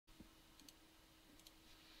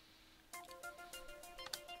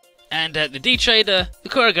And the D-Trader, the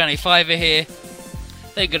Korigane 5 are here.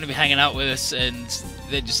 They're going to be hanging out with us, and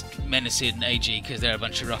they're just menacing AG because they're a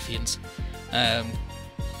bunch of ruffians.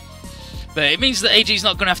 But it means that AG's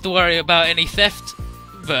not going to have to worry about any theft,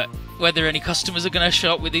 but whether any customers are going to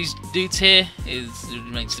show up with these dudes here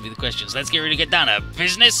remains to be the question. So let's really get down to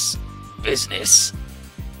business. Business.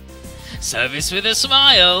 Service with a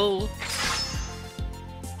smile.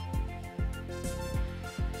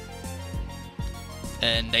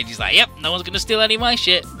 And AG's like, yep, no one's going to steal any of my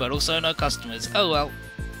shit, but also no customers. Oh well,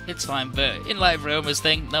 it's fine, but in light of Ryoma's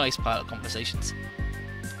thing, no ace pilot conversations.